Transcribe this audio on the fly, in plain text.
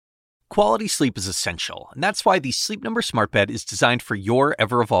Quality sleep is essential, and that's why the Sleep Number Smart Bed is designed for your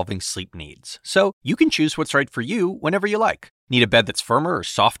ever-evolving sleep needs. So you can choose what's right for you whenever you like. Need a bed that's firmer or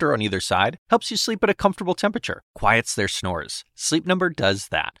softer on either side? Helps you sleep at a comfortable temperature. Quiets their snores. Sleep Number does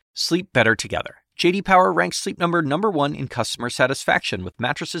that. Sleep better together. J.D. Power ranks Sleep Number #1 in customer satisfaction with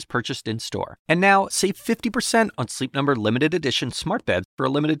mattresses purchased in-store. And now, save 50% on Sleep Number limited edition smart beds for a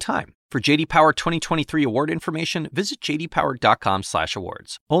limited time. For J.D. Power 2023 award information, visit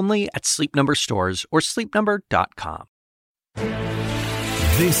jdpower.com/awards. Only at Sleep Number stores or sleepnumber.com.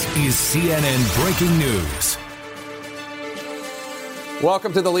 This is CNN Breaking News.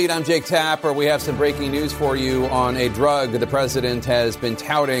 Welcome to The Lead. I'm Jake Tapper. We have some breaking news for you on a drug the president has been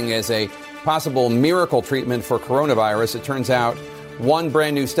touting as a possible miracle treatment for coronavirus. It turns out one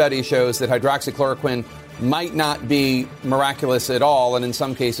brand new study shows that hydroxychloroquine might not be miraculous at all, and in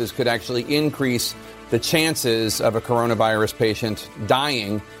some cases could actually increase the chances of a coronavirus patient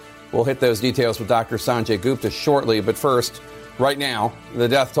dying. We'll hit those details with Dr. Sanjay Gupta shortly. But first, right now, the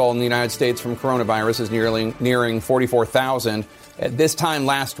death toll in the United States from coronavirus is nearing 44,000. At this time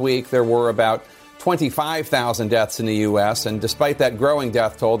last week, there were about 25,000 deaths in the U.S., and despite that growing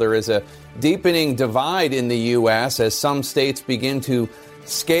death toll, there is a deepening divide in the U.S. as some states begin to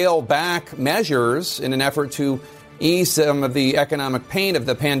scale back measures in an effort to ease some of the economic pain of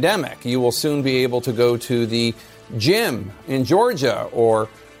the pandemic. You will soon be able to go to the gym in Georgia or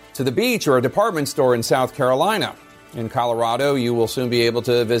to the beach or a department store in South Carolina. In Colorado, you will soon be able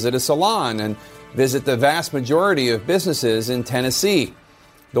to visit a salon and visit the vast majority of businesses in Tennessee.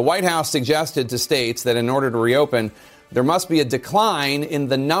 The White House suggested to states that in order to reopen, there must be a decline in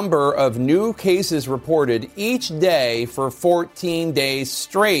the number of new cases reported each day for 14 days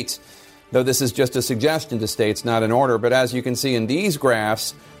straight. Though this is just a suggestion to states, not an order. But as you can see in these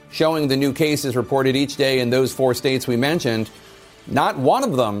graphs showing the new cases reported each day in those 4 states we mentioned, not one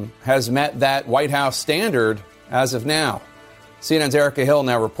of them has met that White House standard as of now. CNN's Erica Hill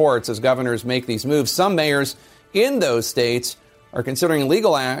now reports as governors make these moves, some mayors in those states are considering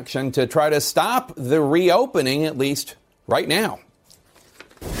legal action to try to stop the reopening, at least right now.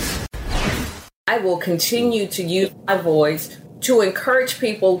 I will continue to use my voice to encourage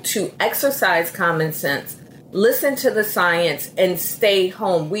people to exercise common sense, listen to the science, and stay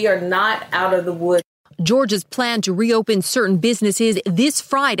home. We are not out of the woods. Georgia's plan to reopen certain businesses this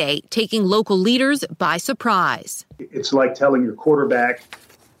Friday, taking local leaders by surprise. It's like telling your quarterback,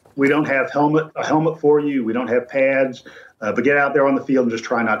 we don't have a helmet for you, we don't have pads, but get out there on the field and just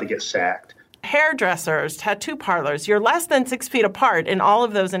try not to get sacked. Hairdressers, tattoo parlors, you're less than 6 feet apart in all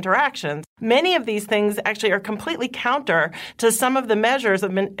of those interactions. Many of these things actually are completely counter to some of the measures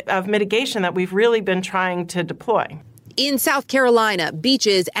of mitigation that we've really been trying to deploy. In South Carolina,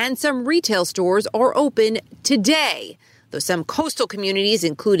 beaches and some retail stores are open today, though some coastal communities,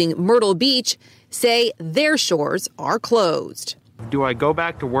 including Myrtle Beach, say their shores are closed. Do I go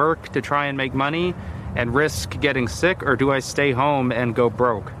back to work to try and make money and risk getting sick, or do I stay home and go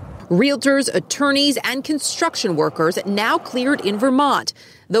broke? Realtors, attorneys, and construction workers now cleared in Vermont,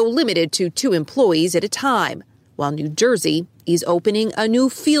 though limited to 2 employees at a time, while New Jersey is opening a new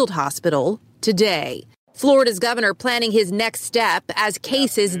field hospital today. Florida's governor planning his next step as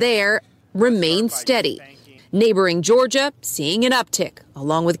cases there remain steady. Neighboring Georgia seeing an uptick,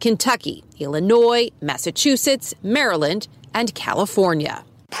 along with Kentucky, Illinois, Massachusetts, Maryland, and California.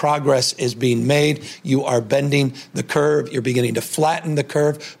 Progress is being made. You are bending the curve. You're beginning to flatten the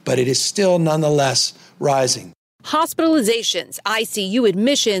curve, but it is still nonetheless rising. Hospitalizations, ICU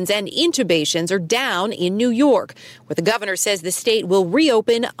admissions, and intubations are down in New York, where the governor says the state will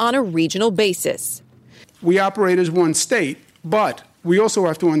reopen on a regional basis. We operate as one state, but we also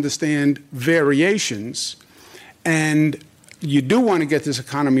have to understand variations, and you do want to get this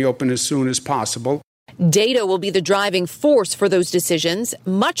economy open as soon as possible. Data will be the driving force for those decisions,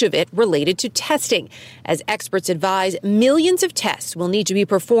 much of it related to testing, as experts advise millions of tests will need to be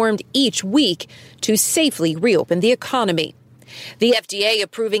performed each week to safely reopen the economy. The FDA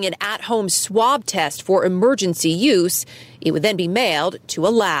approving an at-home swab test for emergency use. It would then be mailed to a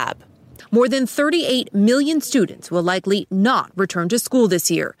lab. More than 38 million students will likely not return to school this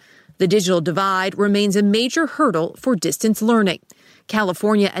year. The digital divide remains a major hurdle for distance learning.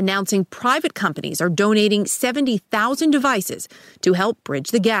 California announcing private companies are donating 70,000 devices to help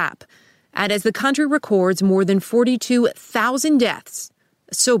bridge the gap. And as the country records more than 42,000 deaths,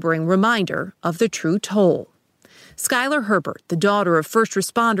 a sobering reminder of the true toll. Skylar Herbert, the daughter of first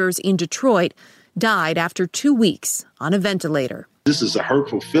responders in Detroit, died after 2 weeks on a ventilator. This is a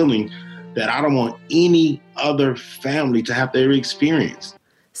hurtful feeling that I don't want any other family to have their experience.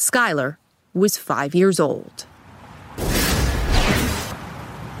 Skylar was 5 years old.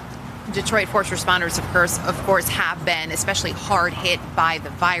 Detroit first responders, of course, have been especially hard hit by the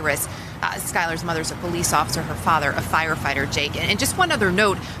virus. Skylar's mother's a police officer, her father a firefighter, Jake. And just one other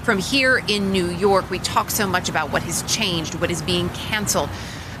note from here in New York, we talk so much about what has changed, what is being canceled.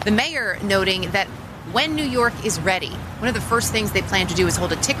 The mayor noting that when New York is ready, one of the first things they plan to do is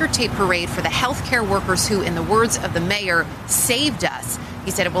hold a ticker tape parade for the healthcare workers who, in the words of the mayor, saved us.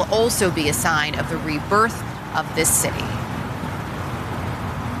 He said it will also be a sign of the rebirth of this city.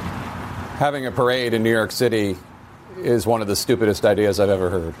 Having a parade in New York City is one of the stupidest ideas I've ever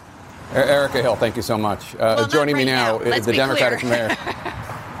heard. Erica Hill, thank you so much. Joining me now is the Democratic mayor.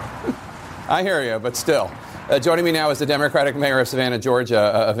 I hear you, but still. Joining me now is the Democratic mayor of Savannah,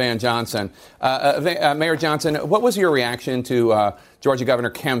 Georgia, Van Johnson. Mayor Johnson, what was your reaction to Georgia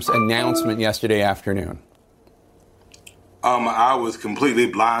Governor Kemp's announcement yesterday afternoon? I was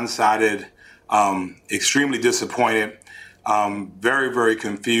completely blindsided, extremely disappointed, very, very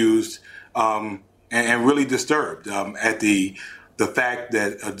confused, and really disturbed at the fact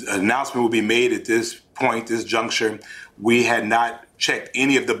that an announcement would be made at this point, this juncture. We had not checked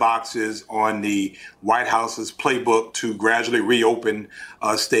any of the boxes on the White House's playbook to gradually reopen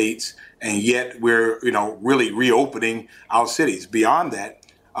states, and yet we're, really reopening our cities. Beyond that,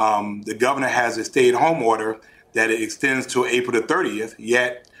 the governor has a stay-at-home order that it extends to April the 30th,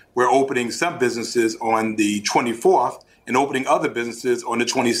 yet we're opening some businesses on the 24th and opening other businesses on the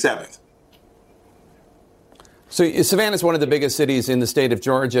 27th. So Savannah is one of the biggest cities in the state of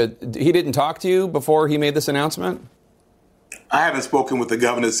Georgia. He didn't talk to you before he made this announcement? I haven't spoken with the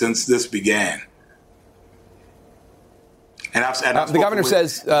governor since this began. And I've the governor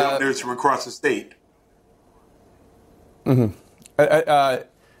says governors from across the state. Mm-hmm.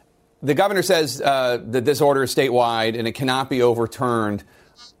 The governor says that this order is statewide and it cannot be overturned.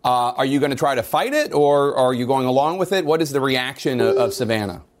 Are you going to try to fight it, or are you going along with it? What is the reaction of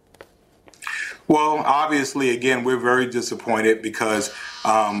Savannah? Well, obviously, again, we're very disappointed because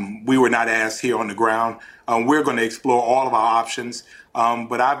we were not asked here on the ground. We're going to explore all of our options.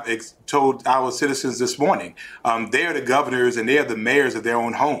 But I've told our citizens this morning, they are the governors and they are the mayors of their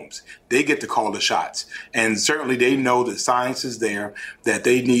own homes. They get to call the shots. And certainly they know the science is there, that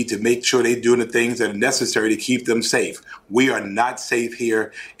they need to make sure they're doing the things that are necessary to keep them safe. We are not safe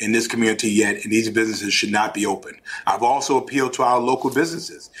here in this community yet, and these businesses should not be open. I've also appealed to our local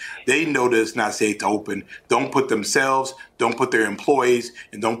businesses. They know that it's not safe to open. Don't put themselves, don't put their employees,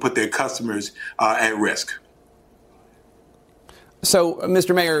 and don't put their customers at risk. So,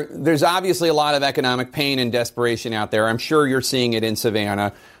 Mr. Mayor, there's obviously a lot of economic pain and desperation out there. I'm sure you're seeing it in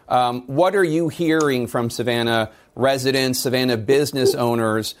Savannah. What are you hearing from Savannah residents, Savannah business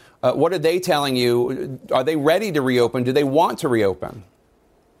owners? What are they telling you? Are they ready to reopen? Do they want to reopen?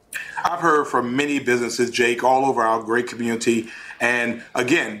 I've heard from many businesses, Jake, all over our great community. And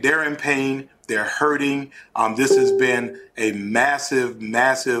again, they're in pain. They're hurting. This has been a massive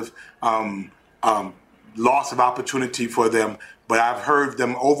loss of opportunity for them. But I've heard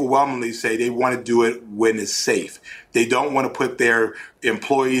them overwhelmingly say they want to do it when it's safe. They don't want to put their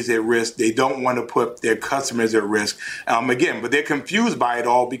employees at risk. They don't want to put their customers at risk. But they're confused by it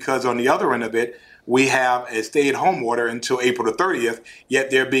all because on the other end of it, we have a stay-at-home order until April the 30th, yet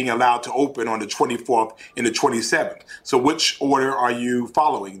they're being allowed to open on the 24th and the 27th. So which order are you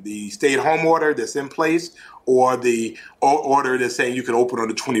following? The stay-at-home order that's in place, or the order that's saying you can open on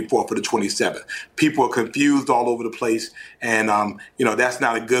the 24th or the 27th. People are confused all over the place, and that's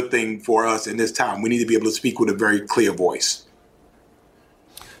not a good thing for us in this time. We need to be able to speak with a very clear voice.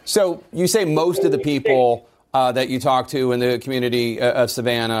 So you say most of the people that you talk to in the community of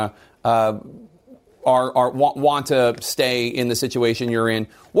Savannah want to stay in the situation you're in.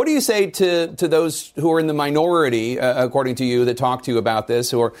 What do you say to those who are in the minority, according to you, that talk to you about this,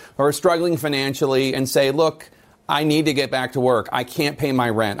 who are struggling financially and say, look, I need to get back to work. I can't pay my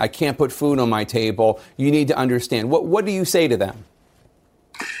rent. I can't put food on my table. You need to understand. What do you say to them?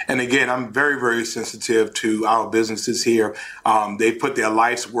 And again, I'm very, very sensitive to our businesses here. They put their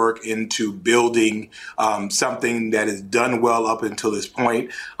life's work into building something that is done well up until this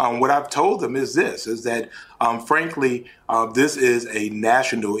point. What I've told them is this, is that, frankly, this is a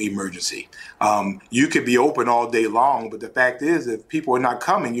national emergency. You could be open all day long, but the fact is, if people are not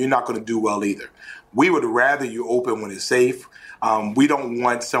coming, you're not going to do well either. We would rather you open when it's safe. We don't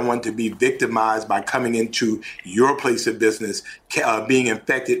want someone to be victimized by coming into your place of business, being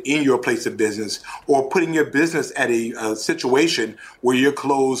infected in your place of business, or putting your business at a situation where you're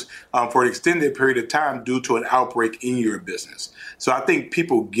closed for an extended period of time due to an outbreak in your business. So I think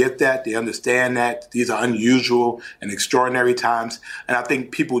people get that. They understand that these are unusual unusual and extraordinary times. And I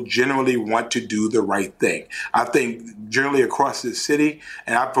think people generally want to do the right thing. I think generally across the city,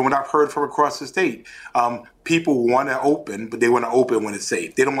 and from what I've heard from across the state, people want to open, but they want to open when it's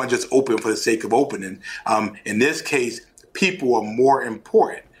safe. They don't want to just open for the sake of opening. In this case, people are more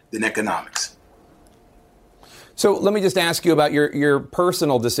important than economics. So let me just ask you about your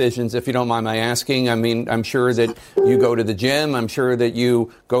personal decisions, if you don't mind my asking. I mean, I'm sure that you go to the gym. I'm sure that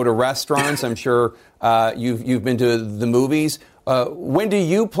you go to restaurants. I'm sure you've been to the movies. When do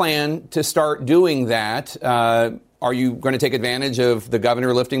you plan to start doing that? Are you going to take advantage of the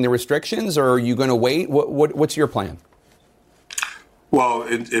governor lifting the restrictions, or are you going to wait? What's your plan? Well,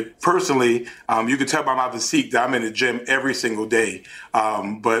 personally, you can tell by my physique that I'm in the gym every single day.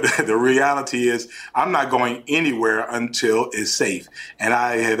 But the reality is I'm not going anywhere until it's safe. And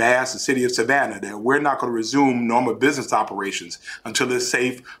I have asked the city of Savannah that we're not going to resume normal business operations until it's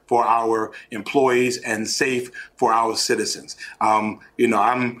safe for our employees and safe for our citizens.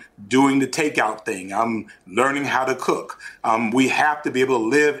 I'm doing the takeout thing. I'm learning how to cook. We have to be able to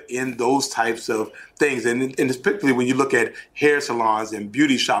live in those types of things. And particularly when you look at hair salons and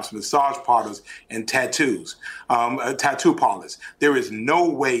beauty shops, massage parlors, and tattoo parlors, there is no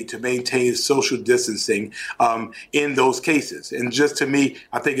way to maintain social distancing in those cases. And just to me,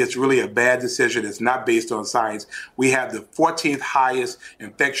 I think it's really a bad decision. It's not based on science. We have the 14th highest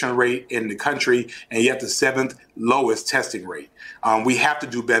infection rate in the country, and yet the 7th lowest testing rate. We have to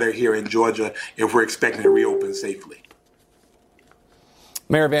do better here in Georgia if we're expecting to reopen safely.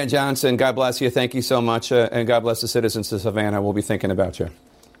 Mayor Van Johnson, God bless you. Thank you so much. And God bless the citizens of Savannah. We'll be thinking about you.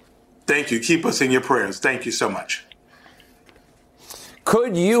 Thank you. Keep us in your prayers. Thank you so much.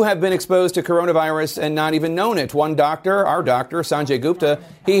 Could you have been exposed to coronavirus and not even known it? One doctor, our doctor, Sanjay Gupta,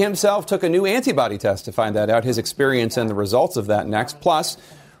 he himself took a new antibody test to find that out, his experience and the results of that next. Plus,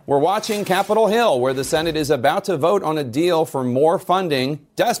 we're watching Capitol Hill, where the Senate is about to vote on a deal for more funding,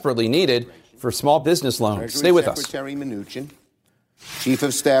 desperately needed, for small business loans. Stay with us. Secretary Mnuchin, Chief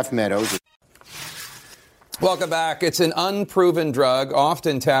of Staff Meadows. Welcome back. It's an unproven drug,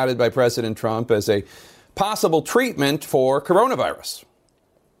 often touted by President Trump as a possible treatment for coronavirus.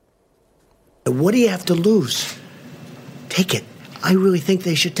 What do you have to lose? Take it. I really think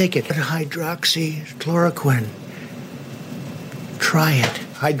they should take it. Hydroxychloroquine. Try it.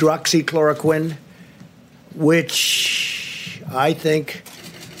 Hydroxychloroquine, which I think,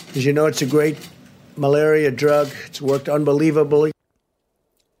 as you know, it's a great malaria drug. It's worked unbelievably.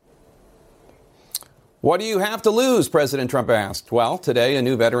 What do you have to lose, President Trump asked. Well, today, a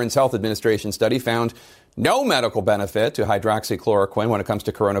new Veterans Health Administration study found no medical benefit to hydroxychloroquine when it comes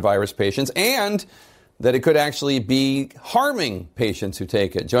to coronavirus patients, and that it could actually be harming patients who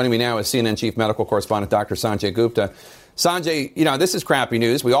take it. Joining me now is CNN Chief Medical Correspondent Dr. Sanjay Gupta. Sanjay, this is crappy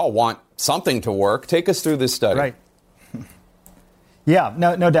news. We all want something to work. Take us through this study. Right. Yeah,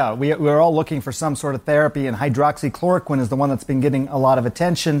 no doubt. We're all looking for some sort of therapy, and hydroxychloroquine is the one that's been getting a lot of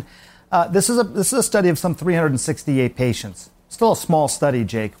attention. This is a study of some 368 patients. Still a small study,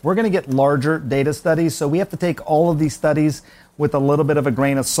 Jake. We're going to get larger data studies, so we have to take all of these studies with a little bit of a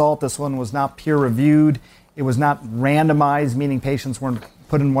grain of salt. This one was not peer-reviewed. It was not randomized, meaning patients weren't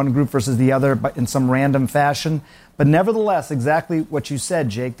put in one group versus the other, but in some random fashion. But nevertheless, exactly what you said,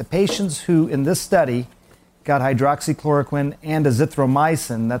 Jake, the patients who in this study got hydroxychloroquine and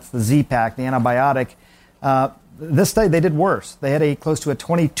azithromycin, that's the Z-Pak, the antibiotic, this study, they did worse. They had close to a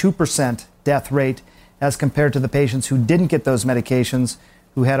 22% death rate as compared to the patients who didn't get those medications,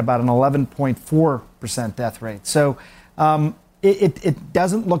 who had about an 11.4% death rate. So it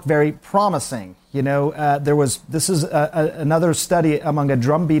doesn't look very promising. This is another study among a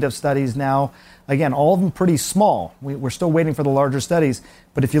drumbeat of studies now. Again, all of them pretty small. We're still waiting for the larger studies.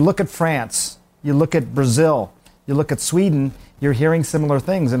 But if you look at France, you look at Brazil, you look at Sweden, you're hearing similar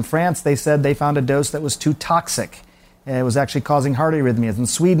things. In France, they said they found a dose that was too toxic. It was actually causing heart arrhythmias. In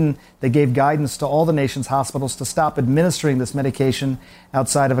Sweden, they gave guidance to all the nation's hospitals to stop administering this medication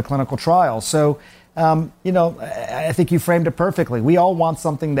outside of a clinical trial. So, I think you framed it perfectly. We all want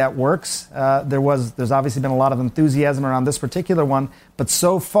something that works. There's obviously been a lot of enthusiasm around this particular one, but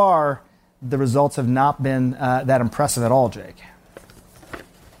so far, the results have not been that impressive at all, Jake.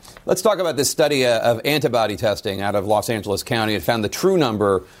 Let's talk about this study of antibody testing out of Los Angeles County. It found the true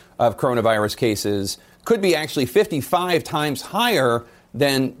number of coronavirus cases could be actually 55 times higher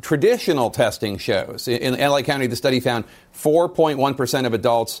than traditional testing shows. In LA County, the study found 4.1% of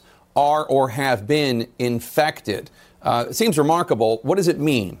adults are or have been infected. It seems remarkable. What does it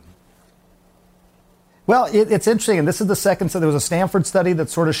mean? Well, it's interesting, and this is the second. So there was a Stanford study that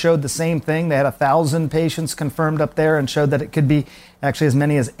sort of showed the same thing. They had 1,000 patients confirmed up there and showed that it could be actually as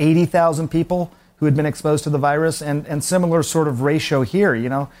many as 80,000 people who had been exposed to the virus, and similar sort of ratio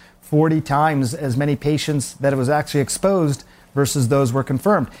here, 40 times as many patients that it was actually exposed versus those were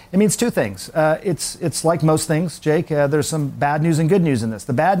confirmed. It means two things. It's like most things, Jake. There's some bad news and good news in this.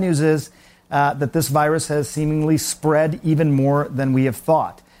 The bad news is that this virus has seemingly spread even more than we have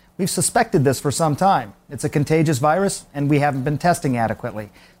thought. We've suspected this for some time. It's a contagious virus, and we haven't been testing adequately.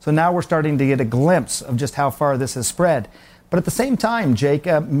 So now we're starting to get a glimpse of just how far this has spread. But at the same time, Jake,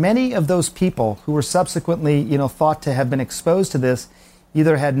 many of those people who were subsequently, thought to have been exposed to this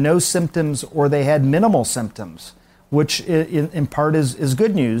either had no symptoms or they had minimal symptoms, which in part is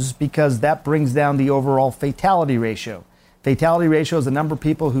good news because that brings down the overall fatality ratio. Fatality ratio is the number of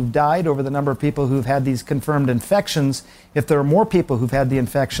people who've died over the number of people who've had these confirmed infections. If there are more people who've had the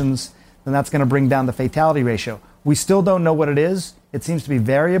infections, then that's going to bring down the fatality ratio. We still don't know what it is. It seems to be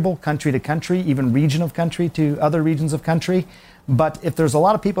variable country to country, even region of country to other regions of country. But if there's a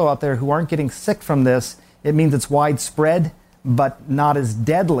lot of people out there who aren't getting sick from this, it means it's widespread, but not as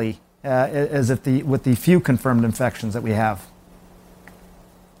deadly as with the few confirmed infections that we have.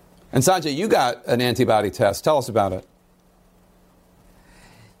 And Sanjay, you got an antibody test. Tell us about it.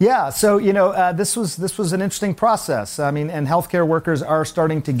 Yeah, so, this was an interesting process. I mean, and healthcare workers are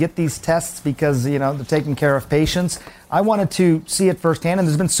starting to get these tests because, they're taking care of patients. I wanted to see it firsthand, and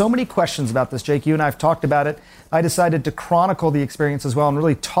there's been so many questions about this, Jake. You and I have talked about it. I decided to chronicle the experience as well and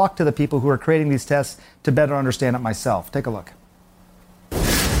really talk to the people who are creating these tests to better understand it myself. Take a look.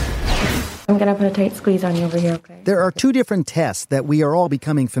 I'm going to put a tight squeeze on you over here, okay? There are two different tests that we are all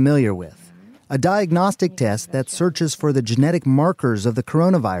becoming familiar with. A diagnostic test that searches for the genetic markers of the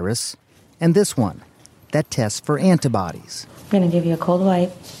coronavirus, and this one that tests for antibodies. I'm going to give you a cold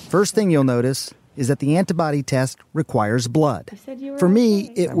wipe. First thing you'll notice is that the antibody test requires blood. For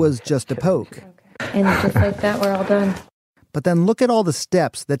me, it was just a poke. And just like that, we're all done. But then look at all the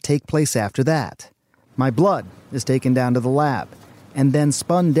steps that take place after that. My blood is taken down to the lab and then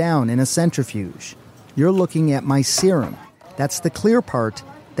spun down in a centrifuge. You're looking at my serum. That's the clear part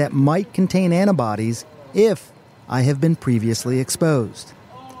that might contain antibodies if I have been previously exposed.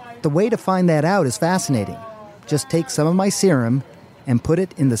 The way to find that out is fascinating. Just take some of my serum and put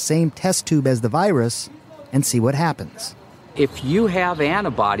it in the same test tube as the virus and see what happens. If you have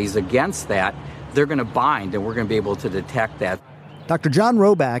antibodies against that, they're going to bind and we're going to be able to detect that. Dr. John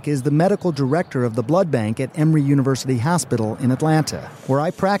Roback is the medical director of the blood bank at Emory University Hospital in Atlanta, where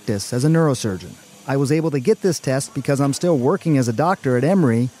I practice as a neurosurgeon. I was able to get this test because I'm still working as a doctor at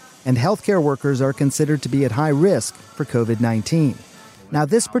Emory, and healthcare workers are considered to be at high risk for COVID-19. Now,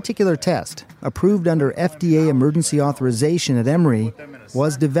 this particular test, approved under FDA emergency authorization at Emory,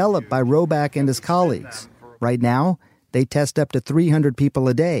 was developed by Roback and his colleagues. Right now, they test up to 300 people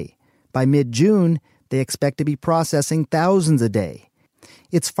a day. By mid-June, they expect to be processing thousands a day.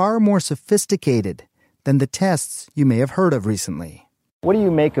 It's far more sophisticated than the tests you may have heard of recently. What do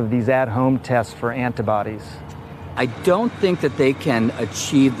you make of these at-home tests for antibodies? I don't think that they can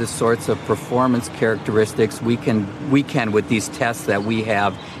achieve the sorts of performance characteristics we can with these tests that we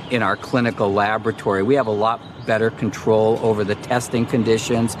have in our clinical laboratory. We have a lot better control over the testing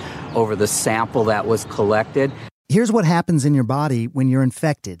conditions, over the sample that was collected. Here's what happens in your body when you're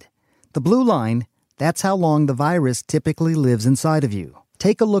infected. The blue line, that's how long the virus typically lives inside of you.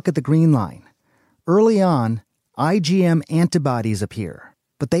 Take a look at the green line. Early on, IgM antibodies appear,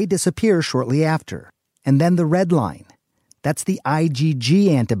 but they disappear shortly after. And then the red line, that's the IgG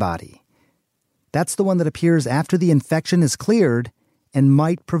antibody. That's the one that appears after the infection is cleared and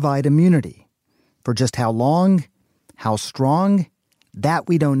might provide immunity. For just how long, how strong, that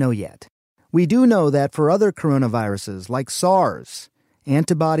we don't know yet. We do know that for other coronaviruses like SARS,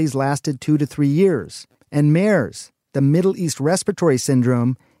 antibodies lasted 2 to 3 years, and MERS, the Middle East Respiratory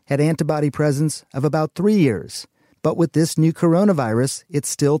Syndrome, had antibody presence of about 3 years. But with this new coronavirus, it's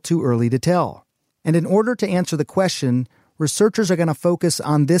still too early to tell. And in order to answer the question, researchers are going to focus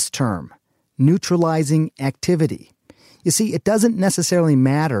on this term, neutralizing activity. You see, it doesn't necessarily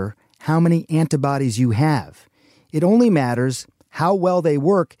matter how many antibodies you have. It only matters how well they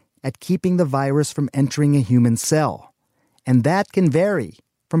work at keeping the virus from entering a human cell. And that can vary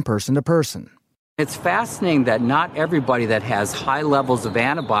from person to person. It's fascinating that not everybody that has high levels of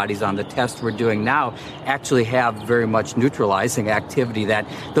antibodies on the test we're doing now actually have very much neutralizing activity, that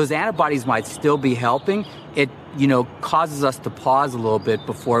those antibodies might still be helping. It, causes us to pause a little bit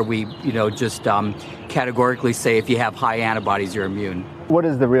before we, just categorically say if you have high antibodies, you're immune. What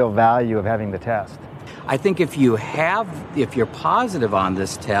is the real value of having the test? I think if you're positive on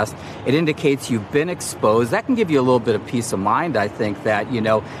this test, it indicates you've been exposed. That can give you a little bit of peace of mind. I think that,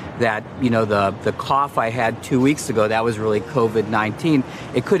 the cough I had 2 weeks ago, that was really COVID-19.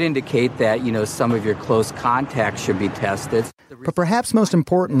 It could indicate that, some of your close contacts should be tested. But perhaps most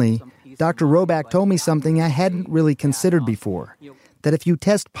importantly, Dr. Roback told me something I hadn't really considered before, that if you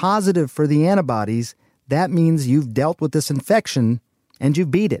test positive for the antibodies, that means you've dealt with this infection and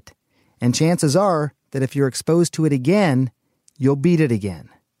you've beat it. And chances are that if you're exposed to it again, you'll beat it again.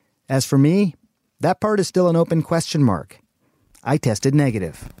 As for me, that part is still an open question mark. I tested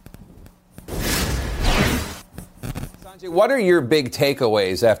negative. Sanjay, what are your big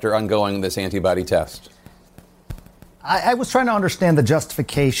takeaways after undergoing this antibody test? I was trying to understand the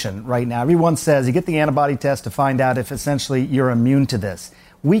justification right now. Everyone says you get the antibody test to find out if essentially you're immune to this.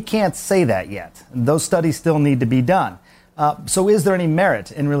 We can't say that yet. Those studies still need to be done. So is there any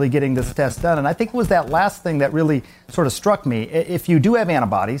merit in really getting this test done? And I think it was that last thing that really sort of struck me. If you do have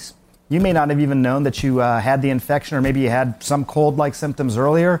antibodies, you may not have even known that you had the infection, or maybe you had some cold-like symptoms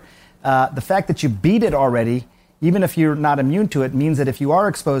earlier. The fact that you beat it already, even if you're not immune to it, means that if you are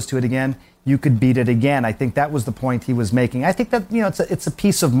exposed to it again, you could beat it again. I think that was the point he was making. I think that, it's a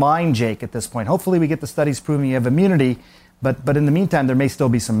peace of mind, Jake, at this point. Hopefully we get the studies proving you have immunity, but in the meantime, there may still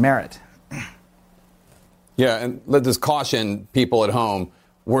be some merit. Yeah, and let us caution people at home.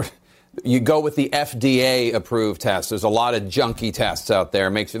 You go with the FDA-approved test. There's a lot of junky tests out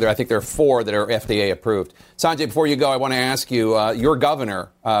there. I think there are 4 that are FDA-approved. Sanjay, before you go, I want to ask you, your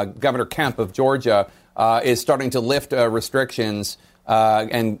governor, Governor Kemp of Georgia, is starting to lift restrictions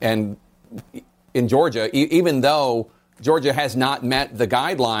and in Georgia, even though Georgia has not met the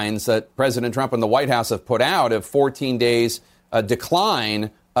guidelines that President Trump and the White House have put out of 14 days decline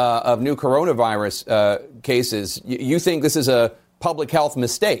of new coronavirus cases. You think this is a public health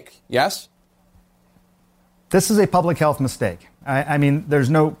mistake, yes? This is a public health mistake. I mean, there's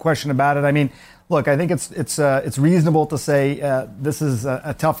no question about it. I mean, look, I think it's reasonable to say this is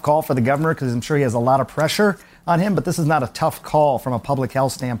a tough call for the governor, because I'm sure he has a lot of pressure on him, but this is not a tough call from a public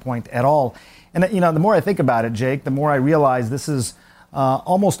health standpoint at all. And, the more I think about it, Jake, the more I realize this is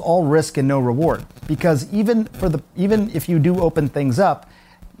almost all risk and no reward. Because even if you do open things up,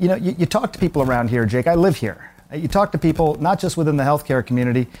 you talk to people around here, Jake. I live here. You talk to people, not just within the healthcare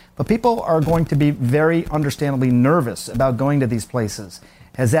community, but people are going to be very understandably nervous about going to these places.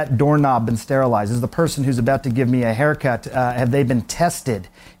 Has that doorknob been sterilized? Is the person who's about to give me a haircut, have they been tested?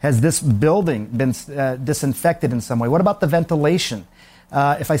 Has this building been disinfected in some way? What about the ventilation?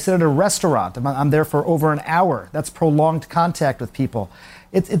 If I sit at a restaurant, I'm there for over an hour. That's prolonged contact with people.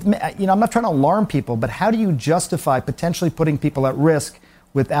 I'm not trying to alarm people, but how do you justify potentially putting people at risk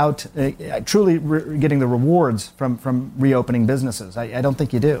without truly getting the rewards from reopening businesses? I don't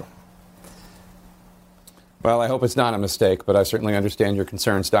think you do. Well, I hope it's not a mistake, but I certainly understand your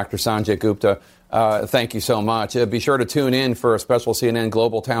concerns. Dr. Sanjay Gupta, thank you so much. Be sure to tune in for a special CNN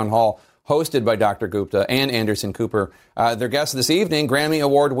Global Town Hall hosted by Dr. Gupta and Anderson Cooper. Their guest this evening, Grammy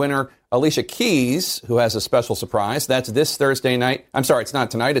Award winner Alicia Keys, who has a special surprise. That's this Thursday night. I'm sorry, it's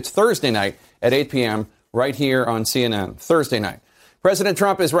not tonight. It's Thursday night at 8 p.m. right here on CNN. Thursday night. President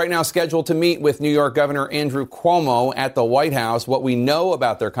Trump is right now scheduled to meet with New York Governor Andrew Cuomo at the White House. What we know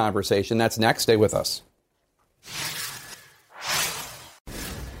about their conversation, that's next. Stay with us.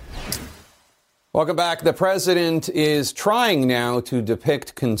 Welcome back. The president is trying now to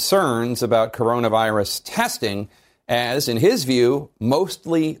depict concerns about coronavirus testing as, in his view,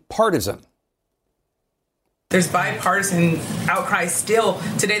 mostly partisan. There's bipartisan outcry still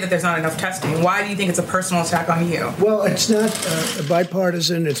today that there's not enough testing. Why do you think it's a personal attack on you? Well, it's not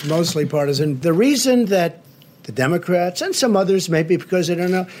bipartisan. It's mostly partisan. The reason that the Democrats and some others, maybe because they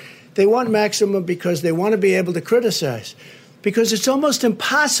don't know, they want maximum because they want to be able to criticize. Because it's almost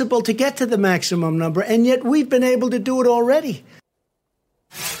impossible to get to the maximum number, and yet we've been able to do it already.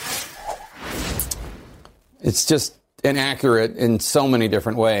 It's just inaccurate in so many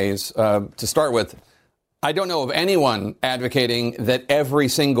different ways. To start with, I don't know of anyone advocating that every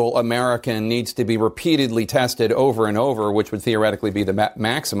single American needs to be repeatedly tested over and over, which would theoretically be the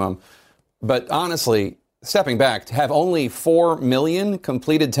maximum. But honestly, stepping back, to have only 4 million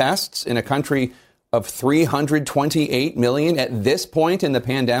completed tests in a country of 328 million at this point in the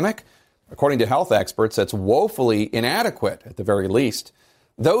pandemic, according to health experts, that's woefully inadequate at the very least.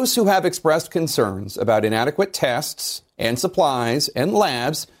 Those who have expressed concerns about inadequate tests and supplies and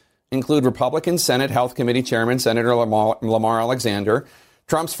labs include Republican Senate Health Committee Chairman Senator Lamar Alexander,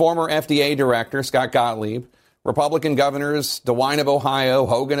 Trump's former FDA Director Scott Gottlieb, Republican Governors DeWine of Ohio,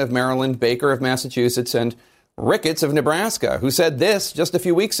 Hogan of Maryland, Baker of Massachusetts, and Ricketts of Nebraska, who said this just a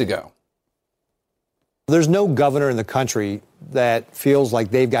few weeks ago. There's no governor in the country that feels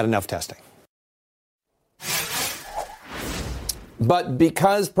like they've got enough testing. But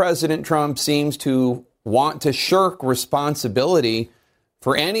because President Trump seems to want to shirk responsibility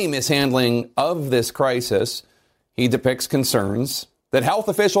for any mishandling of this crisis, he depicts concerns that health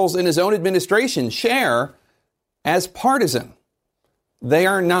officials in his own administration share as partisan. They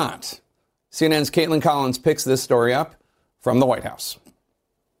are not. CNN's Caitlin Collins picks this story up from the White House.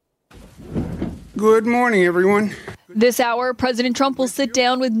 Good morning, everyone. This hour, President Trump will sit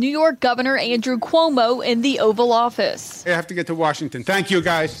down with New York Governor Andrew Cuomo in the Oval Office. I have to get to Washington. Thank you,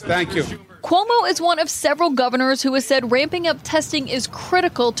 guys. Thank you. Cuomo is one of several governors who has said ramping up testing is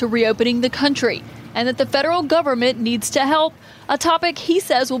critical to reopening the country and that the federal government needs to help, a topic he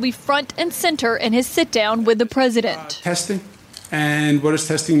says will be front and center in his sit-down with the president. Testing, and what does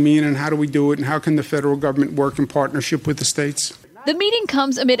testing mean, and how do we do it, and how can the federal government work in partnership with the states? The meeting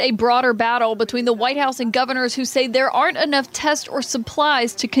comes amid a broader battle between the White House and governors who say there aren't enough tests or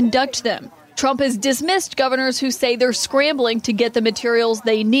supplies to conduct them. Trump has dismissed governors who say they're scrambling to get the materials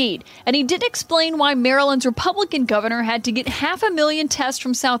they need. And he didn't explain why Maryland's Republican governor had to get 500,000 tests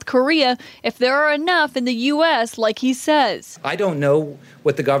from South Korea if there are enough in the U.S., like he says. I don't know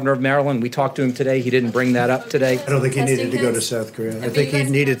what the governor of Maryland, we talked to him today. He didn't bring that up today. I don't think he needed to go to South Korea. I think he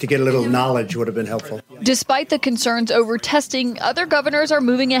needed to get a little knowledge would have been helpful. Despite the concerns over testing, other governors are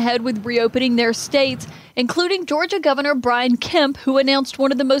moving ahead with reopening their states, including Georgia Governor Brian Kemp, who announced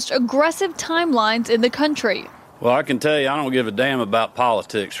one of the most aggressive timelines in the country. Well, I can tell you I don't give a damn about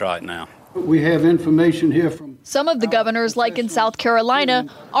politics right now. We have information here from some of the governors, like in South Carolina,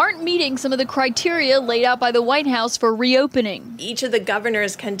 aren't meeting some of the criteria laid out by the White House for reopening. Each of the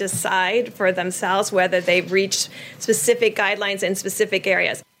governors can decide for themselves whether they've reached specific guidelines in specific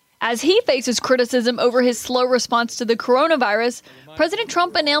areas. As he faces criticism over his slow response to the coronavirus, President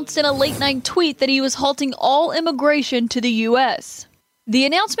Trump announced in a late-night tweet that he was halting all immigration to the U.S. The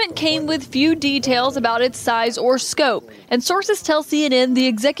announcement came with few details about its size or scope, and sources tell CNN the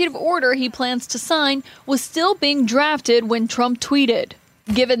executive order he plans to sign was still being drafted when Trump tweeted.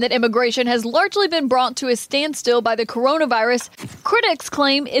 Given that immigration has largely been brought to a standstill by the coronavirus, critics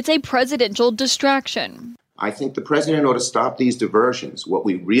claim it's a presidential distraction. I think the president ought to stop these diversions. What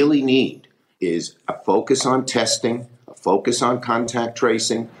we really need is a focus on testing, a focus on contact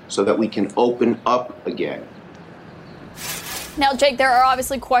tracing, so that we can open up again. Now, Jake, there are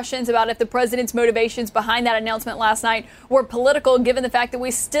obviously questions about if the president's motivations behind that announcement last night were political, given the fact that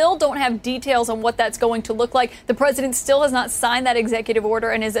we still don't have details on what that's going to look like. The president still has not signed that executive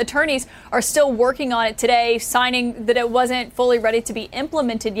order, and his attorneys are still working on it today, signing that it wasn't fully ready to be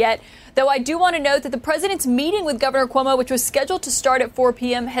implemented yet. Though I do want to note that the president's meeting with Governor Cuomo, which was scheduled to start at 4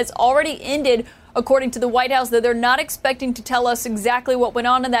 p.m., has already ended, according to the White House, though they're not expecting to tell us exactly what went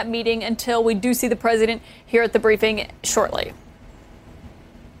on in that meeting until we do see the president here at the briefing shortly.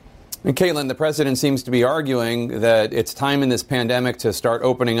 And Caitlin, the president seems to be arguing that it's time in this pandemic to start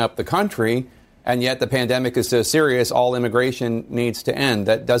opening up the country, and yet the pandemic is so serious, all immigration needs to end.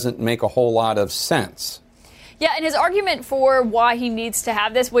 That doesn't make a whole lot of sense. Yeah, and his argument for why he needs to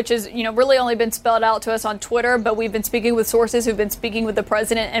have this, which is, really only been spelled out to us on Twitter, but we've been speaking with sources who've been speaking with the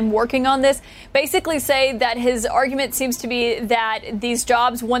president and working on this, basically say that his argument seems to be that these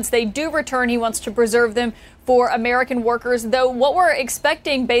jobs, once they do return, he wants to preserve them for American workers, though what we're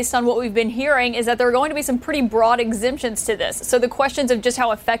expecting based on what we've been hearing is that there are going to be some pretty broad exemptions to this. So the questions of just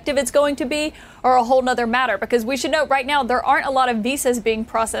how effective it's going to be are a whole nother matter, because we should note right now there aren't a lot of visas being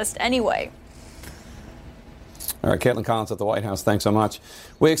processed anyway. All right, Caitlin Collins at the White House, thanks so much.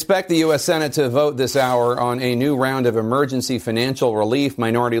 We expect the U.S. Senate to vote this hour on a new round of emergency financial relief.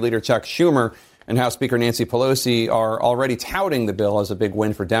 Minority Leader Chuck Schumer and House Speaker Nancy Pelosi are already touting the bill as a big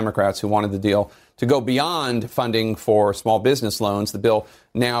win for Democrats who wanted the deal to go beyond funding for small business loans. The bill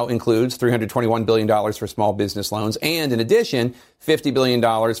now includes $321 billion for small business loans and, in addition, $50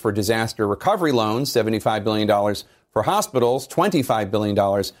 billion for disaster recovery loans, $75 billion for hospitals, $25 billion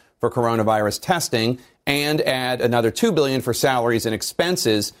for coronavirus testing, and add another $2 billion for salaries and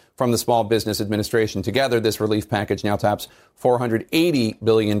expenses from the Small Business Administration. Together, this relief package now tops $480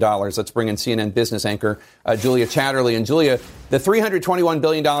 billion. Let's bring in CNN business anchor Julia Chatterley. And Julia, the $321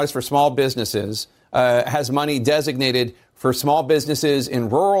 billion for small businesses has money designated for small businesses in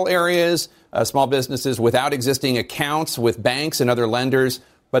rural areas, small businesses without existing accounts with banks and other lenders.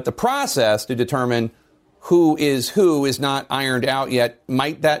 But the process to determine who is not ironed out yet.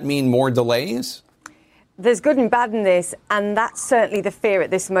 Might that mean more delays? there's good and bad in this, and that's certainly the fear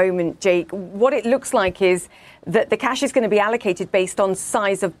at this moment, Jake. What it looks like is that the cash is going to be allocated based on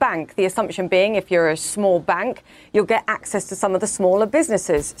size of bank. The assumption being if you're a small bank, you'll get access to some of the smaller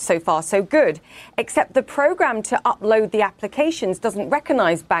businesses. So far, so good. Except the program to upload the applications doesn't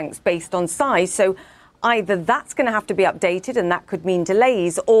recognize banks based on size. So either that's going to have to be updated, and that could mean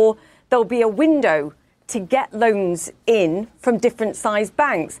delays, or there'll be a window to get loans in from different size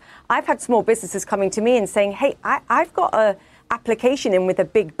banks. I've had small businesses coming to me and saying, hey, I've got an application in with a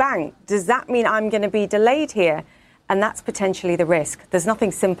big bank. Does that mean I'm going to be delayed here? And that's potentially the risk. There's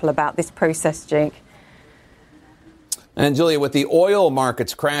nothing simple about this process, Jake. And Julia, with the oil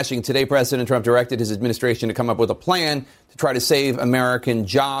markets crashing, today President Trump directed his administration to come up with a plan to try to save American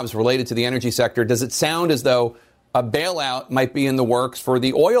jobs related to the energy sector. Does it sound as though a bailout might be in the works for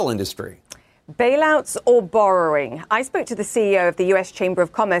the oil industry? Bailouts or borrowing? I spoke to the CEO of the U.S. Chamber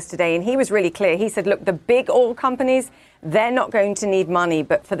of Commerce today, and he was really clear. He said, look, the big oil companies, they're not going to need money.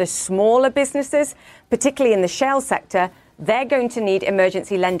 But for the smaller businesses, particularly in the shale sector, they're going to need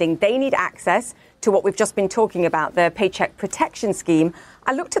emergency lending. They need access to what we've just been talking about, the Paycheck Protection Scheme.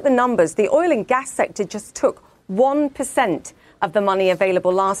 I looked at the numbers. The oil and gas sector just took 1% of the money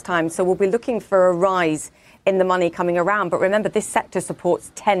available last time. So we'll be looking for a rise in the money coming around. But remember, this sector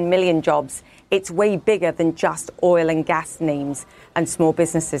supports 10 million jobs. It's way bigger than just oil and gas names and small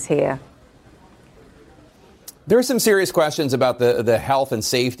businesses here. There are some serious questions about the health and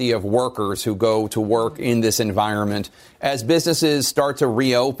safety of workers who go to work in this environment. As businesses start to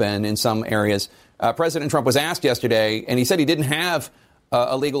reopen in some areas, President Trump was asked yesterday, and he said he didn't have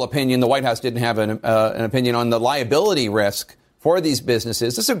a legal opinion. The White House didn't have an opinion on the liability risk for these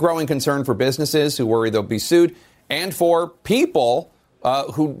businesses. This is a growing concern for businesses who worry they'll be sued, and for people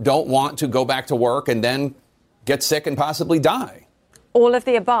who don't want to go back to work and then get sick and possibly die. All of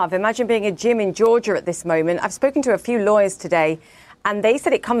the above. Imagine being a gym in Georgia at this moment. I've spoken to a few lawyers today, and they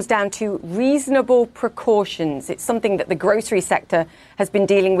said it comes down to reasonable precautions. It's something that the grocery sector has been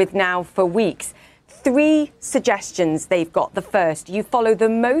dealing with now for weeks. 3 suggestions they've got. The first, you follow the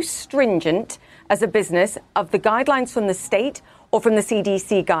most stringent as a business of the guidelines from the state or from the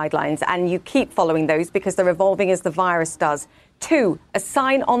CDC guidelines, and you keep following those because they're evolving as the virus does. 2, a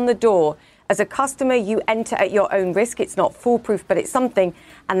sign on the door. As a customer, you enter at your own risk. It's not foolproof, but it's something.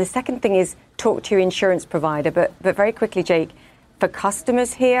 And the second thing is talk to your insurance provider. But very quickly, Jake, for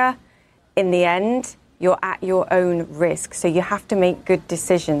customers here, in the end, you're at your own risk. So you have to make good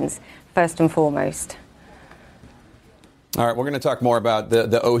decisions, first and foremost. All right, we're going to talk more about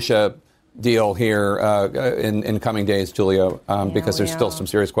the OSHA deal here in coming days, Julia, because there's still some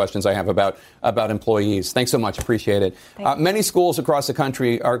serious questions I have about employees. Thanks so much. Appreciate it. Many schools across the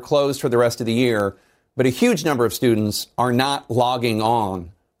country are closed for the rest of the year, but a huge number of students are not logging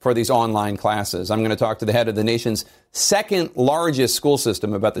on for these online classes. I'm going to talk to the head of the nation's second largest school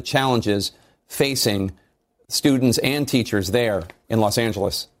system about the challenges facing students and teachers there in Los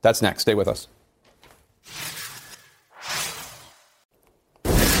Angeles. That's next. Stay with us.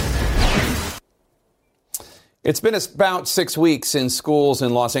 It's been about 6 weeks since schools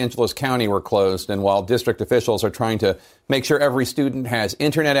in Los Angeles County were closed, and while district officials are trying to make sure every student has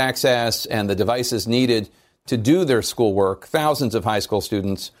internet access and the devices needed to do their schoolwork, thousands of high school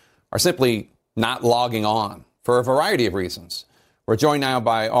students are simply not logging on for a variety of reasons. We're joined now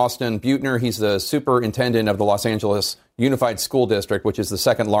by Austin Buettner. He's the superintendent of the Los Angeles Unified School District, which is the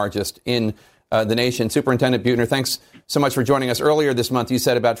second largest in the nation. Superintendent Buettner, thanks so much for joining us. Earlier this month, you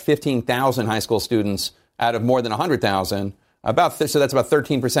said about 15,000 high school students out of more than 100,000, so that's about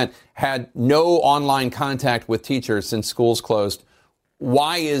 13%, had no online contact with teachers since schools closed.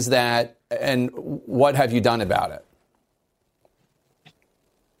 Why is that, and what have you done about it?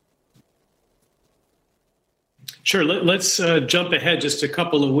 Sure. Let's jump ahead just a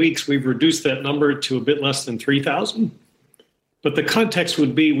couple of weeks. We've reduced that number to a bit less than 3,000. But the context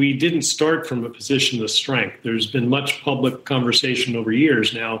would be we didn't start from a position of strength. There's been much public conversation over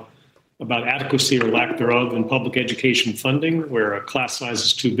years now about adequacy or lack thereof in public education funding, where a class size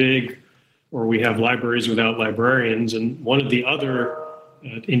is too big, or we have libraries without librarians. And one of the other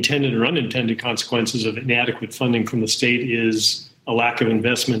intended or unintended consequences of inadequate funding from the state is a lack of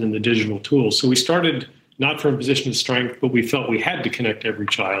investment in the digital tools. So we started not from a position of strength, but we felt we had to connect every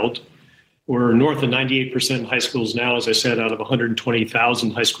child. We're north of 98% in high schools now. As I said, out of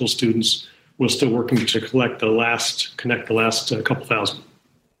 120,000 high school students, we're still working to connect the last couple thousand.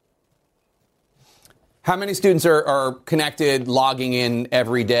 How many students are connected, logging in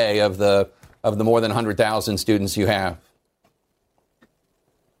every day of the more than 100,000 students you have?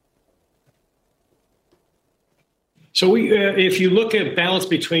 So if you look at balance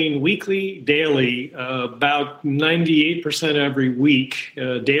between weekly, daily, about 98% every week.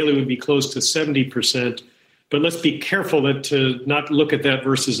 Daily would be close to 70%. But let's be careful to not look at that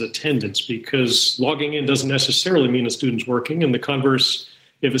versus attendance, because logging in doesn't necessarily mean a student's working. And the converse,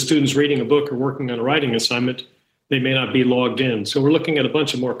 if a student's reading a book or working on a writing assignment, they may not be logged in. So we're looking at a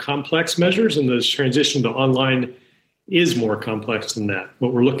bunch of more complex measures, and the transition to online is more complex than that.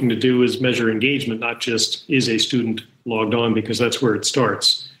 What we're looking to do is measure engagement, not just is a student logged on, because that's where it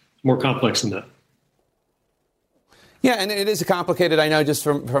starts. More complex than that. Yeah, and it is complicated, I know, just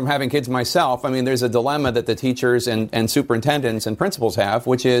from having kids myself. I mean, there's a dilemma that the teachers and superintendents and principals have,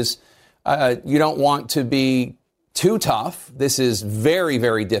 which is you don't want to be too tough. This is very,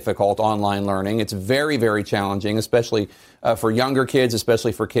 very difficult online learning. It's very, very challenging, especially for younger kids,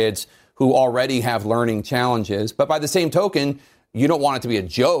 especially for kids who already have learning challenges. But by the same token, you don't want it to be a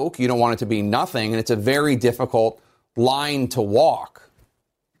joke. You don't want it to be nothing. And it's a very difficult line to walk.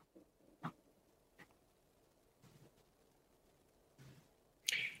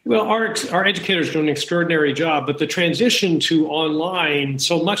 Well, our educators do an extraordinary job, but the transition to online,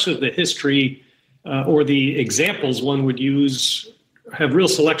 so much of the history or the examples one would use have real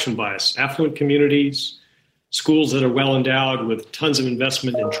selection bias. Affluent communities, schools that are well endowed with tons of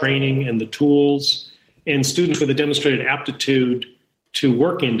investment in training and the tools, and students with a demonstrated aptitude to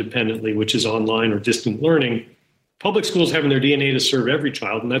work independently, which is online or distant learning. Public schools have in their DNA to serve every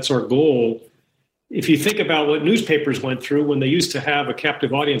child, and that's our goal. If you think about what newspapers went through when they used to have a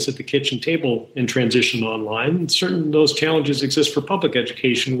captive audience at the kitchen table in transition online, certain of those challenges exist for public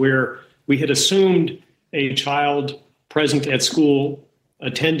education, where we had assumed a child present at school,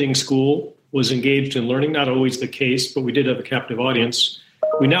 attending school, was engaged in learning. Not always the case, but we did have a captive audience.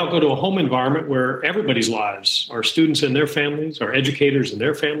 We now go to a home environment where everybody's lives, our students and their families, our educators and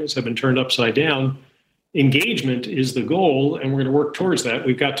their families, have been turned upside down. Engagement is the goal, and we're going to work towards that.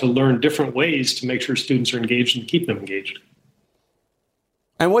 We've got to learn different ways to make sure students are engaged and keep them engaged.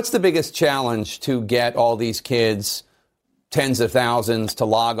 And what's the biggest challenge to get all these kids, tens of thousands, to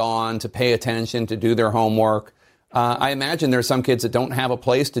log on, to pay attention, to do their homework? I imagine there's some kids that don't have a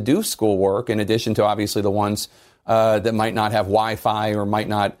place to do schoolwork, in addition to obviously the ones that might not have Wi-Fi or might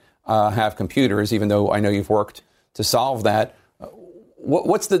not have computers, even though I know you've worked to solve that.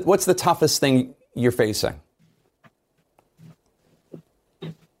 What's the toughest thing you're facing?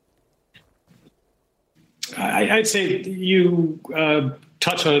 I'd say you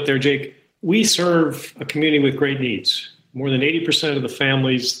touch on it there, Jake. We serve a community with great needs. More than 80% of the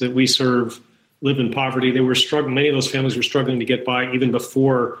families that we serve live in poverty. They were struggling. Many of those families were struggling to get by even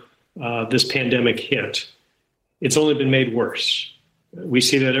before this pandemic hit. It's only been made worse. We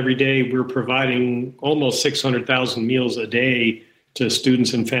see that every day. We're providing almost 600,000 meals a day to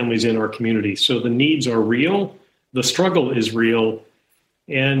students and families in our community. So the needs are real. The struggle is real.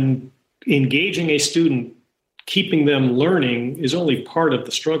 And engaging a student, keeping them learning, is only part of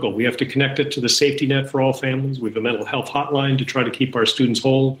the struggle. We have to connect it to the safety net for all families. We have a mental health hotline to try to keep our students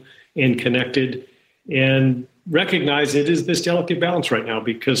whole and connected, and recognize it is this delicate balance right now,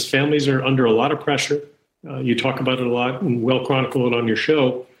 because families are under a lot of pressure. You talk about it a lot and well chronicle it on your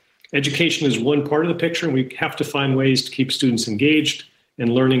show. Education is one part of the picture, and we have to find ways to keep students engaged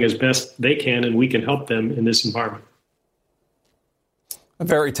and learning as best they can, and we can help them in this environment. A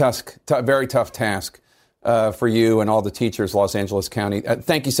very tough task for you and all the teachers, Los Angeles County.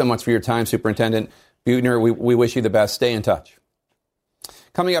 Thank you so much for your time, Superintendent Buettner. We wish you the best. Stay in touch.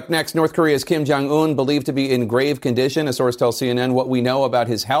 Coming up next, North Korea's Kim Jong-un, believed to be in grave condition. A source tells CNN what we know about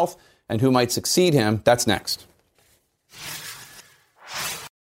his health and who might succeed him. That's next.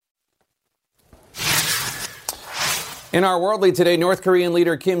 In our World Lead today, North Korean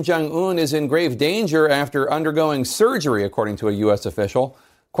leader Kim Jong-un is in grave danger after undergoing surgery, according to a U.S. official.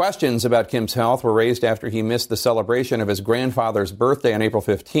 Questions about Kim's health were raised after he missed the celebration of his grandfather's birthday on April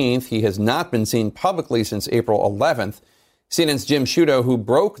 15th. He has not been seen publicly since April 11th. CNN's Jim Sciutto, who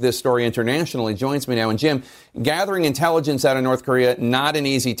broke this story internationally, joins me now. And Jim, gathering intelligence out of North Korea, not an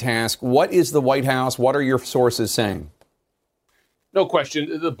easy task. What is the White House? What are your sources saying? No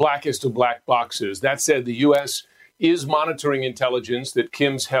question, the blackest of black boxes. That said, the U.S. is monitoring intelligence that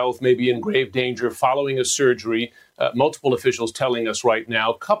Kim's health may be in grave danger following a surgery, multiple officials telling us right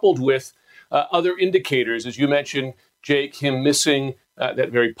now, coupled with other indicators, as you mentioned, Jake, him missing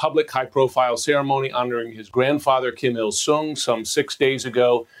that very public, high-profile ceremony honoring his grandfather, Kim Il-sung, some 6 days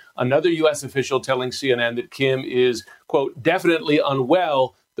ago. Another U.S. official telling CNN that Kim is, quote, definitely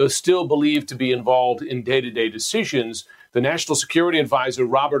unwell, though still believed to be involved in day-to-day decisions. The National Security Advisor,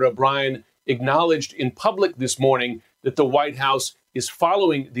 Robert O'Brien, acknowledged in public this morning that the White House is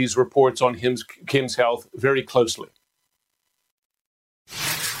following these reports on Kim's health very closely.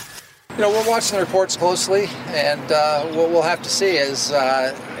 We're watching the reports closely, and we'll have to see. As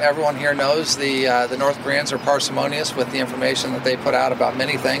everyone here knows, the North Koreans are parsimonious with the information that they put out about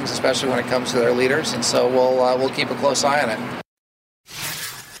many things, especially when it comes to their leaders, and so we'll keep a close eye on it.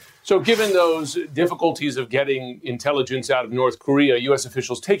 So given those difficulties of getting intelligence out of North Korea, U.S.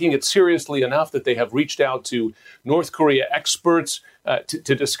 officials taking it seriously enough that they have reached out to North Korea experts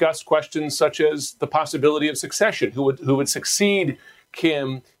to discuss questions such as the possibility of succession, who would succeed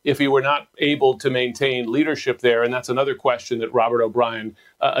Kim if he were not able to maintain leadership there. And that's another question that Robert O'Brien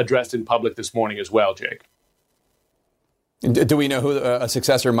addressed in public this morning as well, Jake. Do we know who a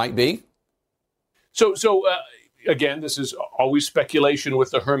successor might be? Again, this is always speculation with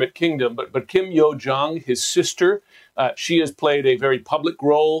the Hermit Kingdom, but Kim Yo-jong, his sister, she has played a very public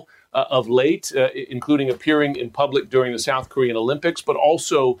role of late, including appearing in public during the South Korean Olympics, but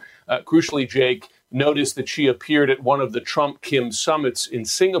also, crucially, Jake, noticed that she appeared at one of the Trump-Kim summits in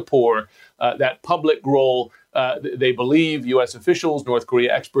Singapore. That public role, they believe, U.S. officials, North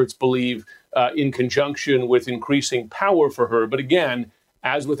Korea experts believe, in conjunction with increasing power for her. But again,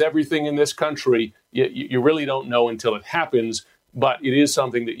 as with everything in this country, you really don't know until it happens. But it is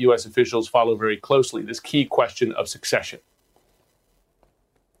something that U.S. officials follow very closely, this key question of succession.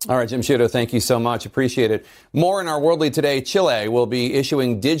 All right, Jim Sciutto, thank you so much. Appreciate it. More in our World Lead today. Chile will be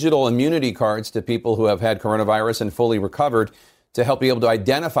issuing digital immunity cards to people who have had coronavirus and fully recovered to help be able to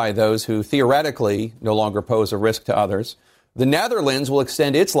identify those who theoretically no longer pose a risk to others. The Netherlands will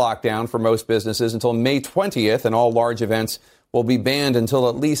extend its lockdown for most businesses until May 20th, and all large events will be banned until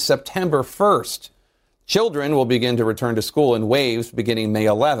at least September 1st. Children will begin to return to school in waves beginning May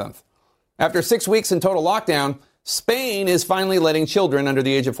 11th. After 6 weeks in total lockdown, Spain is finally letting children under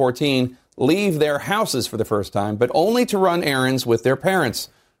the age of 14 leave their houses for the first time, but only to run errands with their parents,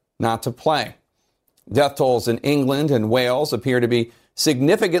 not to play. Death tolls in England and Wales appear to be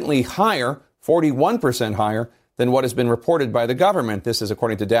significantly higher, 41% higher, than what has been reported by the government. This is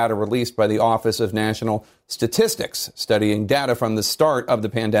according to data released by the Office of National Statistics, studying data from the start of the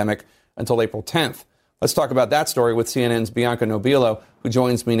pandemic until April 10th. Let's talk about that story with CNN's Bianca Nobilo, who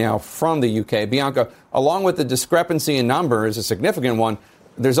joins me now from the UK. Bianca, along with the discrepancy in numbers, a significant one,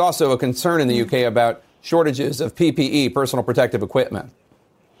 there's also a concern in the UK about shortages of PPE, personal protective equipment.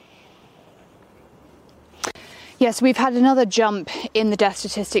 Yes, we've had another jump in the death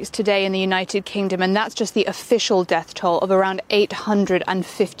statistics today in the United Kingdom, and that's just the official death toll of around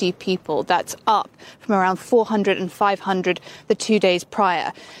 850 people. That's up from around 400 and 500 the 2 days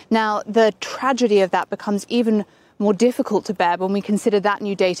prior. Now, the tragedy of that becomes even more difficult to bear when we consider that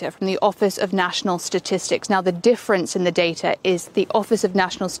new data from the Office of National Statistics. Now, the difference in the data is the Office of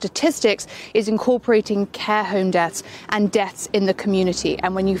National Statistics is incorporating care home deaths and deaths in the community.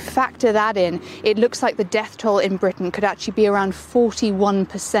 And when you factor that in, it looks like the death toll in Britain could actually be around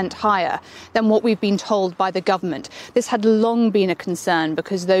 41% higher than what we've been told by the government. This had long been a concern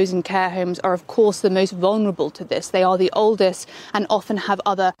because those in care homes are, of course, the most vulnerable to this. They are the oldest and often have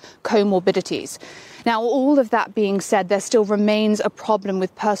other comorbidities. Now, all of that being said, there still remains a problem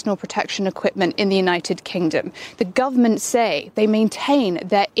with personal protection equipment in the United Kingdom. The government they maintain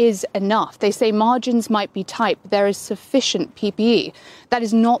there is enough. They say margins might be tight, but there is sufficient PPE. That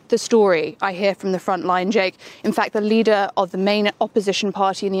is not the story I hear from the front line, Jake. In fact, the leader of the main opposition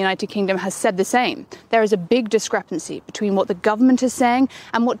party in the United Kingdom has said the same. There is a big discrepancy between what the government is saying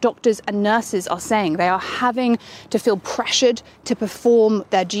and what doctors and nurses are saying. They are having to feel pressured to perform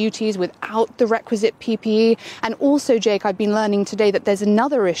their duties without the requisite PPE. And also, Jake, I've been learning today that there's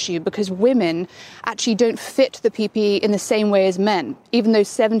another issue because women actually don't fit the PPE in the same way as men. Even though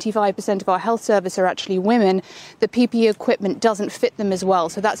 75% of our health service are actually women, the PPE equipment doesn't fit them as well.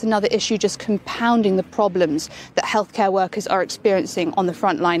 So that's another issue just compounding the problems that healthcare workers are experiencing on the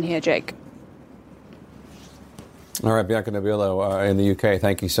front line here, Jake. All right, Bianca Nobilo in the UK,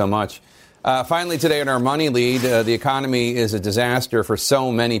 thank you so much. Finally today in our money lead, the economy is a disaster for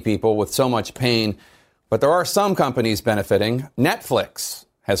so many people with so much pain, but there are some companies benefiting. Netflix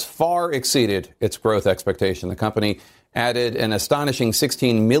has far exceeded its growth expectation. The company added an astonishing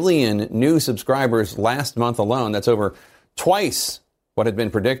 16 million new subscribers last month alone. That's over twice what had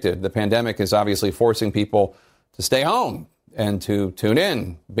been predicted. The pandemic is obviously forcing people to stay home and to tune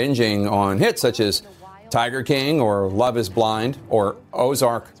in, binging on hits such as Tiger King or Love is Blind or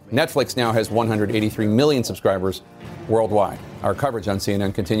Ozark. Netflix now has 183 million subscribers worldwide. Our coverage on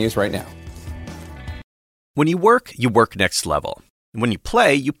CNN continues right now. When you work next level. And when you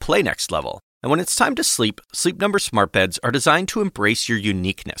play next level. And when it's time to sleep, Sleep Number smart beds are designed to embrace your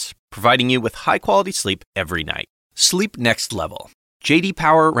uniqueness, providing you with high-quality sleep every night. Sleep next level. J.D.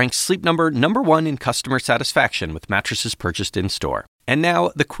 Power ranks Sleep Number #1 in customer satisfaction with mattresses purchased in-store. And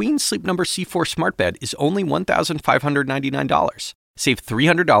now, the Queen Sleep Number C4 smart bed is only $1,599. Save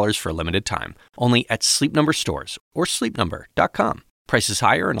 $300 for a limited time, only at Sleep Number stores or sleepnumber.com. Prices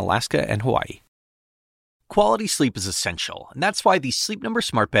higher in Alaska and Hawaii. Quality sleep is essential, and that's why the Sleep Number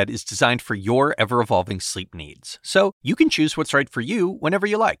smart bed is designed for your ever-evolving sleep needs. So you can choose what's right for you whenever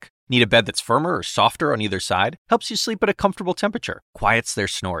you like. Need a bed that's firmer or softer on either side? Helps you sleep at a comfortable temperature. Quiets their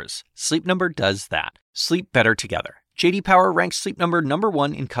snores. Sleep Number does that. Sleep better together. J.D. Power ranks Sleep Number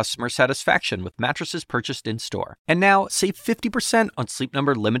 #1 in customer satisfaction with mattresses purchased in-store. And now, save 50% on Sleep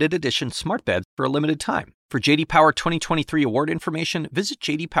Number limited edition smart beds for a limited time. For J.D. Power 2023 award information, visit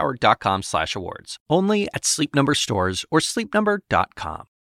jdpower.com/awards. Only at Sleep Number stores or sleepnumber.com.